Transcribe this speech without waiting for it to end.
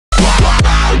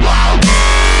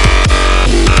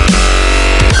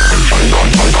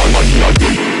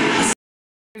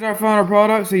Here's our final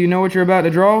product so you know what you're about to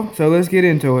draw, so let's get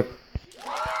into it.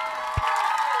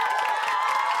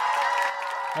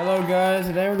 Hello guys,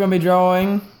 today we're going to be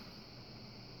drawing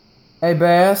a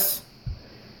bass.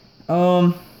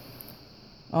 So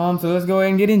let's go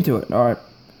ahead and get into it. Alright,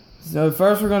 so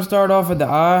first we're going to start off with the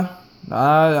eye.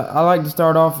 I like to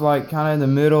start off like kind of in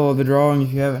the middle of the drawing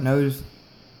if you haven't noticed.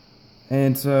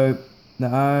 And so the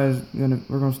eye is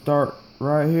we're going to start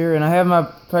right here. And I have my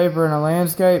paper in a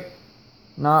landscape,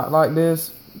 not like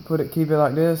this. Keep it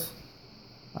like this.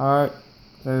 Alright,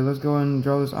 so let's go ahead and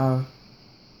draw this eye.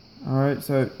 Alright,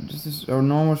 so just a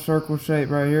normal circle shape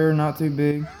right here, not too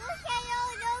big.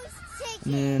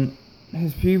 And then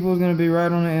his pupil is going to be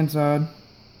right on the inside.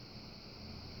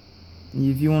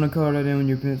 If you want to color that in with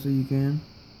your pencil, you can.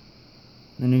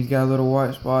 And he's got a little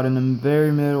white spot in the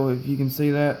very middle, if you can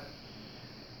see that.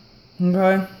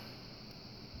 Okay.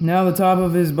 Now the top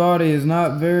of his body is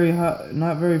not very high,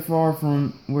 not very far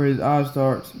from where his eye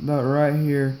starts, about right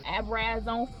here.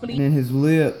 And then his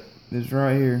lip is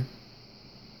right here.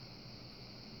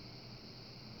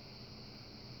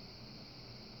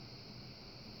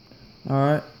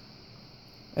 Alright.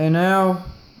 And now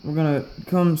we're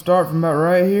gonna start from about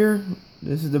right here.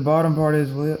 This is the bottom part of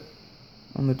his lip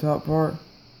on the top part.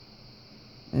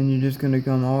 And you're just gonna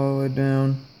come all the way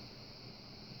down.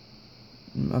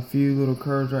 A few little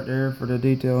curves right there for the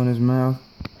detail in his mouth.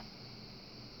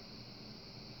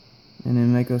 And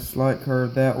then make a slight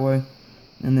curve that way.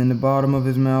 And then the bottom of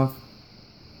his mouth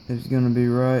is gonna be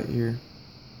right here.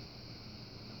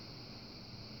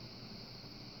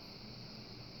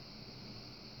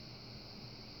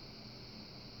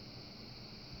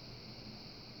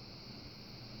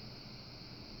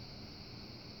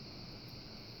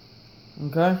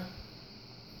 Okay,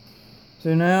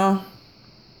 so now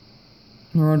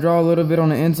we're going to draw a little bit on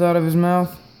the inside of his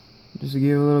mouth, just to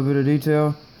give a little bit of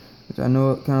detail, which I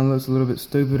know it kind of looks a little bit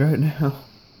stupid right now,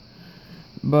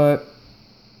 but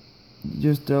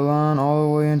just a line all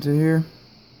the way into here,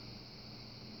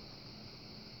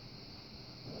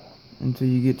 until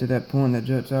you get to that point that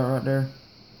juts out right there.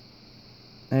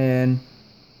 And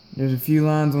there's a few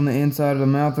lines on the inside of the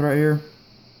mouth right here.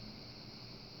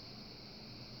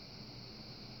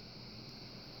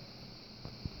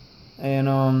 And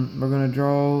we're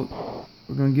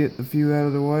gonna get a few out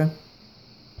of the way.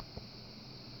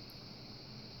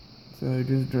 So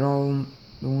just draw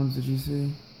the ones that you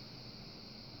see.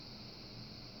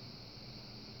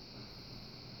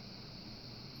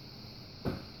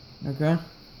 Okay.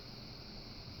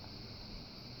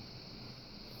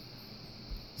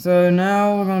 So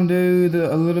now we're gonna do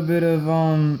a little bit of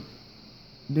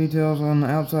details on the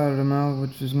outside of the mouth,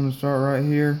 which is gonna start right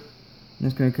here.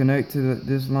 It's going to connect to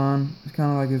this line. It's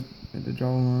kind of like the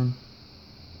jawline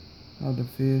of the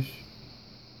fish.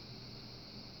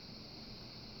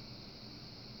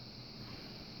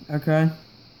 Okay.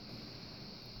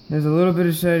 There's a little bit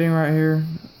of shading right here.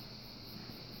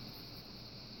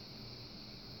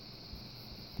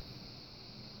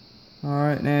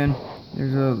 Alright, and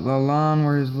there's a line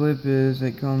where his lip is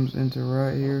that comes into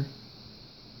right here.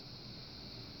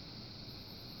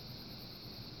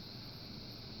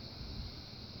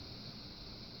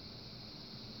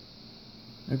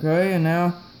 Okay, and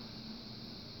now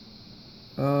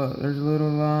there's a little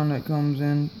line that comes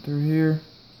in through here.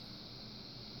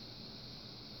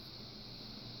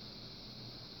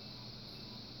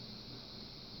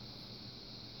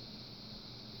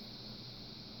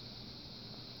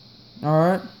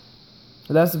 Alright,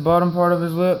 so that's the bottom part of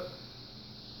his lip.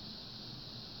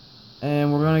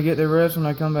 And we're going to get the rest when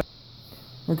I come back.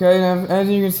 Okay, now as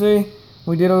you can see,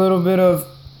 we did a little bit of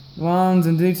lines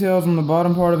and details on the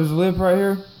bottom part of his lip right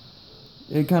here.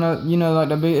 It kind of, you know,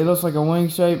 it looks like a wing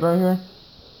shape right here.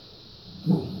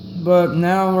 But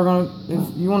now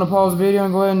if you want to pause the video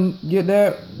and go ahead and get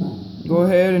that, go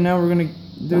ahead. And now we're going to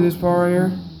do this part right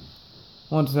here.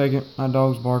 1 second, my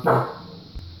dog's barking.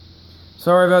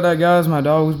 Sorry about that, guys, my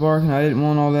dog was barking. I didn't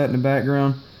want all that in the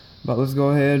background. But let's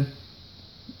go ahead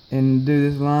and do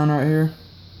this line right here.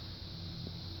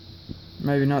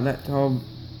 Maybe not that tall.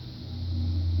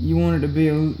 You want it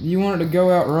to go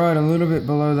out right a little bit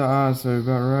below the eye, so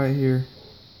about right here.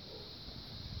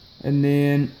 And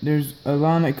then there's a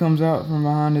line that comes out from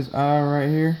behind his eye right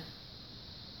here.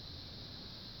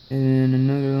 And then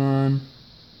another line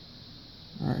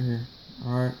right here.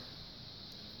 Alright.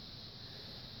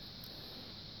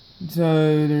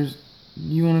 So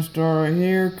you want to start right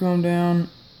here, come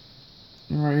down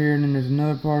right here, and then there's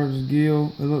another part of his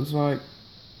gill, it looks like,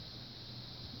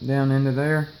 down into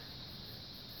there.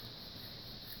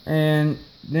 And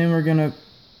then we're gonna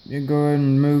go ahead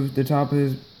and move the top of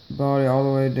his body all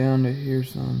the way down to here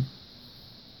some.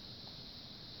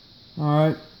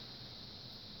 Alright.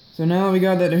 So now we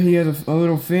got that he has a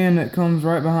little fin that comes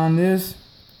right behind this.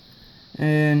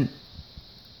 And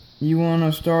you want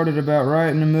to start it about right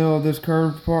in the middle of this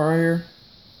curved part right here.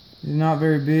 It's not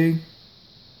very big.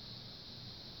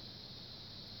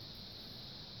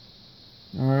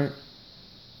 Alright.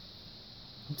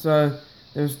 So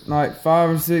there's like 5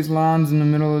 or 6 lines in the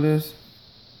middle of this.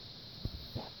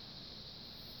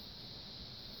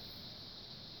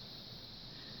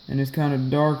 And it's kind of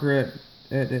darker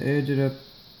at the edge of the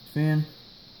fin.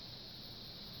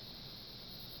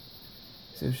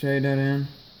 So shade that in.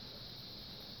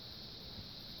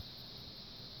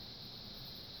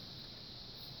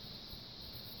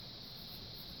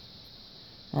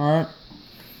 Alright.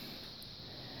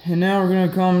 And now we're going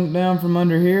to come down from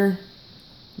under here,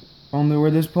 on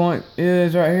where this point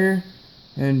is right here,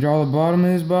 and draw the bottom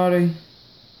of his body.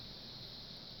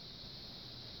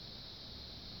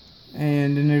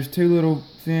 And then there's 2 little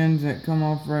fins that come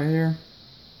off right here.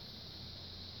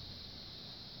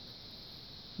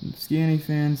 Skinny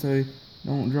fins, so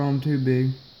don't draw them too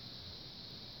big.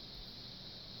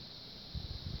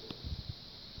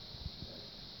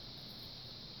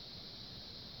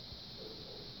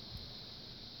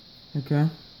 Okay.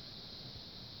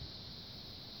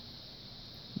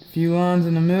 A few lines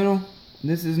in the middle.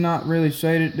 This is not really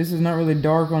shaded. This is not really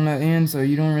dark on that end, so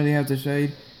you don't really have to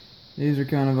shade. These are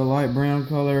kind of a light brown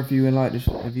color if you would like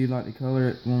to color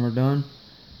it when we're done.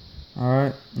 All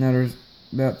right. Now there's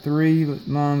about 3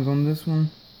 lines on this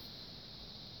one,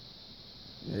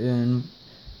 and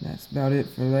that's about it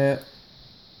for that.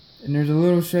 And there's a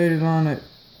little shaded line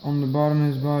on the bottom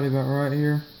of his body, about right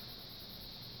here.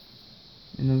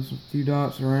 And there's a few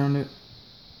dots around it.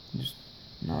 Just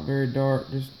not very dark.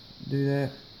 Just do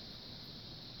that.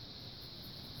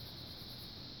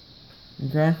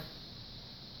 Okay.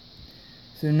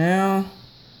 So now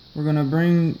we're gonna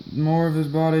bring more of his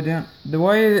body down. The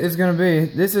way it's gonna be,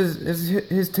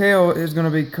 his tail is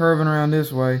gonna be curving around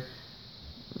this way.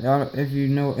 If you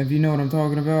know what I'm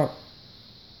talking about.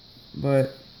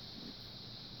 But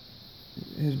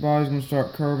his body's gonna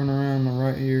start curving around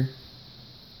right here.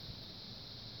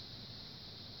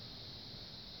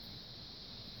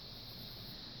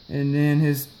 And then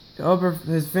his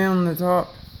fin on the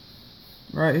top,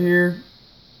 right here.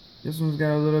 This one's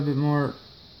got a little bit more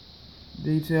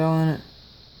detail in it.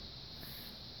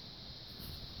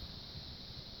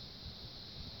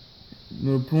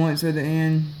 Little points at the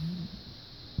end.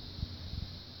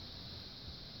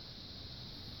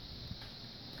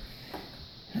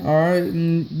 Alright,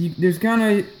 and it's kind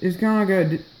of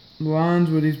got lines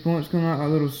where these points come out, like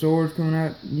little swords coming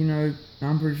out. You know,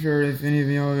 I'm pretty sure if any of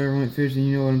y'all ever went fishing,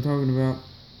 you know what I'm talking about.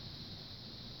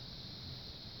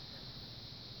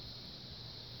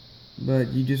 But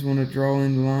you just want to draw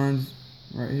in the lines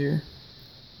right here.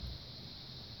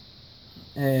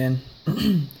 And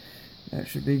that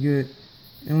should be good.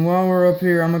 And while we're up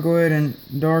here, I'm going to go ahead and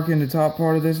darken the top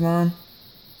part of this line.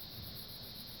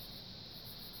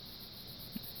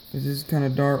 This is kind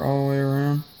of dark all the way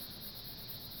around.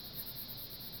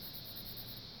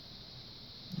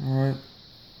 Alright.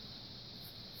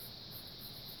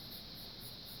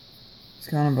 It's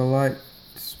kind of a light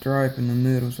stripe in the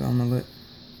middle, so I'm gonna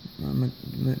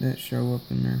let that show up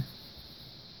in there.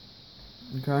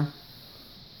 Okay.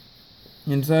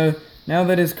 And so now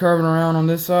that it's curving around on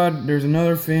this side, there's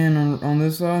another fin on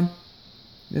this side.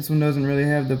 This one doesn't really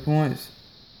have the points.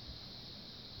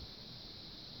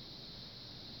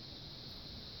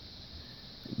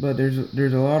 But there's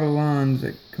a lot of lines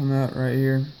that come out right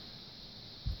here.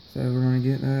 So we're gonna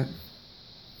get that.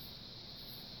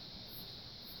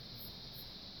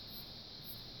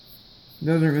 It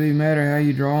doesn't really matter how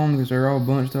you draw them because they're all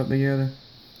bunched up together.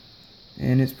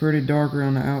 And it's pretty dark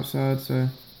around the outside, so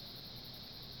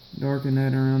darken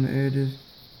that around the edges.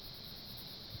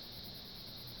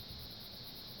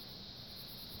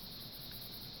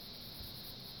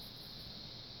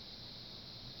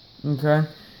 Okay,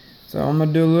 so I'm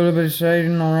gonna do a little bit of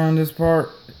shading around this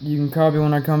part. You can copy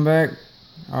when I come back.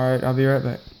 Alright, I'll be right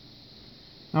back.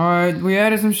 Alright, we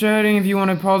added some shading. If you want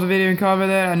to pause the video and copy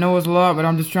that, I know it's a lot, but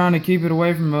I'm just trying to keep it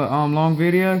away from a long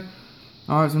video.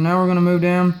 Alright, so now we're gonna move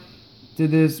down to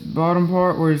this bottom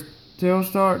part where his tail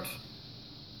starts.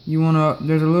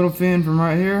 There's a little fin from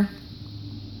right here.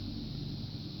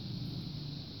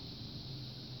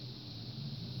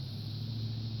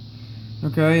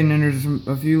 Okay, and then there's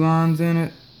a few lines in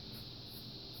it.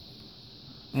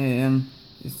 And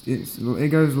it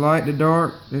goes light to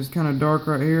dark. It's kind of dark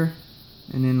right here.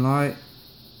 And then light.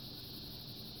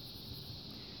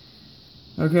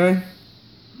 Okay.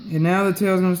 And now the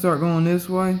tail's going to start going this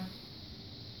way.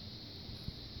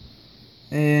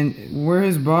 And where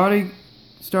his body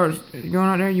starts going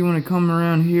out there, you want to come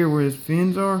around here where his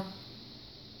fins are.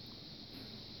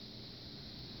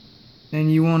 And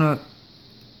you want to,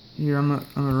 here I'm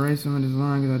gonna erase some of this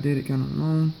line because I did it kind of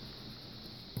wrong.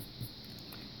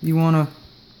 You want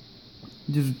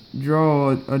to just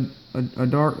draw a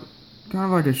dark, kind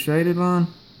of like a shaded line.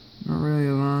 Not really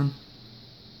a line.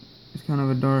 It's kind of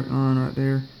a dark line right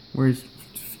there where his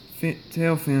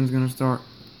tail fin's gonna start.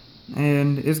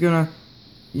 And it's gonna,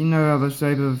 you know how the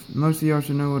shape of, most of y'all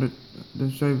should know what the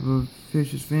shape of a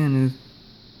fish's fin is.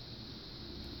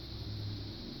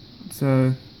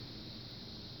 So,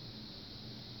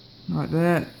 like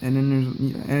that, and then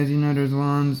there's, as you know, there's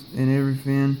lines in every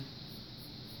fin.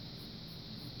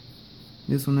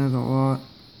 This one has a lot.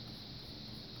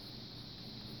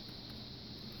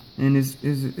 And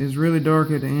it's really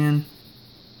dark at the end.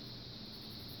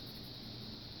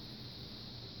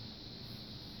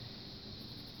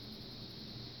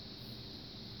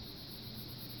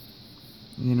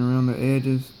 And then around the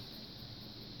edges.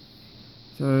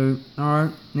 So,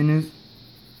 alright, then it's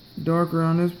dark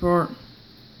around this part.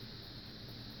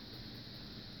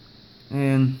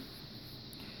 And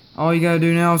all you gotta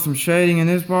do now is some shading in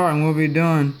this part and we'll be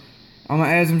done. I'm gonna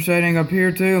add some shading up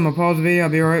here too. I'm gonna pause the video, I'll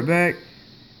be right back.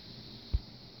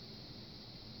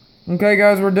 Okay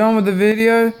guys, we're done with the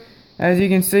video. As you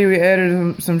can see, we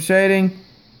added some shading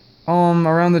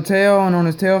around the tail and on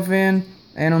his tail fin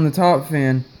and on the top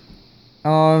fin.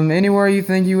 Anywhere you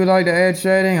think you would like to add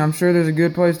shading, I'm sure there's a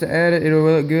good place to add it. It'll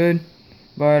look good.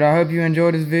 But I hope you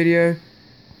enjoyed this video.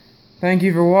 Thank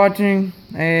you for watching,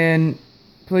 and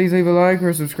please leave a like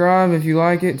or subscribe if you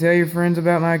like it. Tell your friends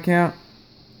about my account.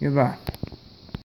 Goodbye.